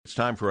It's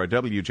time for our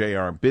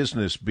WJR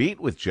Business Beat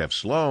with Jeff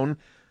Sloan,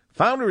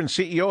 founder and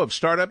CEO of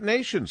Startup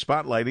Nation,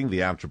 spotlighting the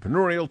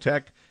entrepreneurial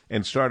tech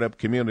and startup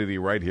community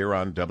right here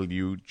on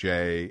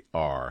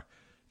WJR.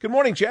 Good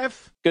morning,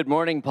 Jeff. Good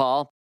morning,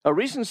 Paul. A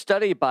recent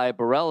study by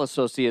Burrell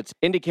Associates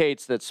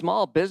indicates that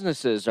small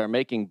businesses are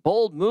making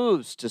bold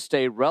moves to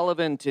stay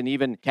relevant and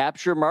even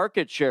capture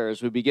market share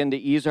as we begin to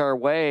ease our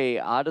way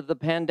out of the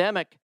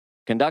pandemic.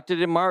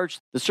 Conducted in March,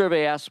 the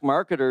survey asked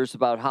marketers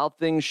about how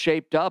things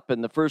shaped up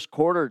in the first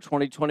quarter of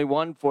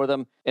 2021 for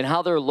them and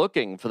how they're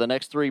looking for the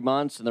next 3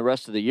 months and the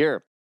rest of the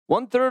year.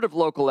 1/3 of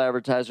local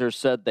advertisers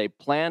said they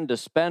plan to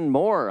spend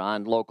more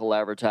on local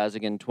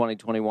advertising in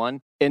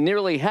 2021, and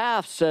nearly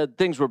half said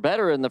things were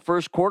better in the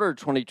first quarter of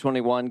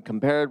 2021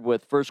 compared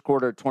with first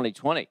quarter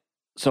 2020.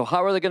 So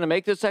how are they going to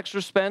make this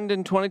extra spend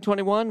in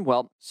 2021?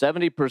 Well,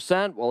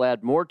 70% will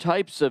add more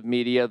types of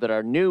media that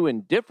are new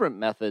and different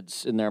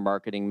methods in their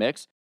marketing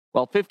mix,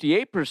 while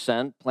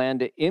 58% plan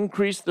to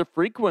increase the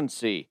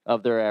frequency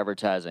of their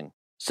advertising.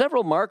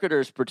 Several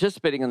marketers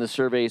participating in the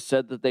survey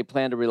said that they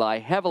plan to rely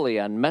heavily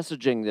on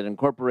messaging that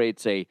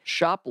incorporates a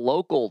shop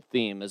local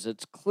theme, as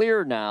it's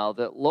clear now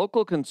that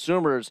local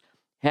consumers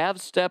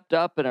have stepped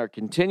up and are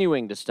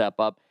continuing to step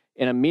up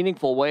in a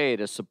meaningful way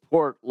to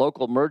support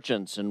local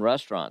merchants and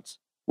restaurants.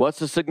 What's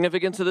the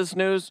significance of this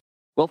news?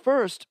 Well,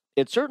 first,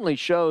 it certainly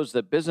shows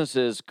that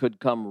businesses could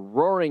come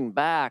roaring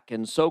back,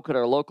 and so could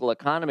our local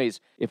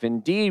economies if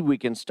indeed we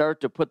can start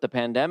to put the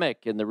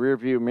pandemic in the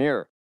rearview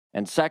mirror.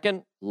 And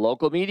second,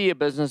 local media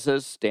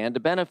businesses stand to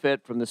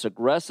benefit from this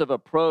aggressive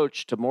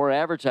approach to more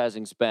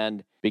advertising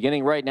spend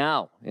beginning right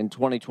now in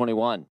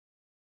 2021.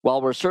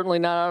 While we're certainly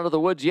not out of the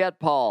woods yet,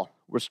 Paul,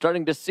 we're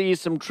starting to see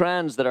some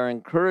trends that are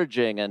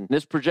encouraging, and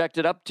this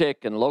projected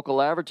uptick in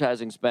local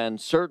advertising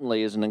spend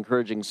certainly is an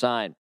encouraging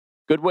sign.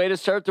 Good way to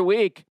start the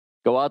week.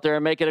 Go out there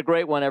and make it a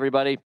great one,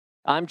 everybody.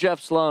 I'm Jeff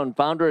Sloan,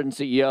 founder and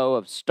CEO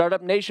of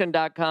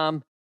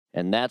StartupNation.com,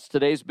 and that's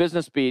today's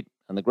Business Beat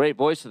on the great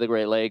voice of the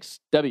Great Lakes,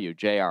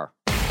 WJR.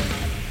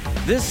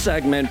 This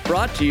segment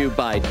brought to you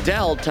by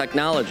Dell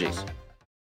Technologies.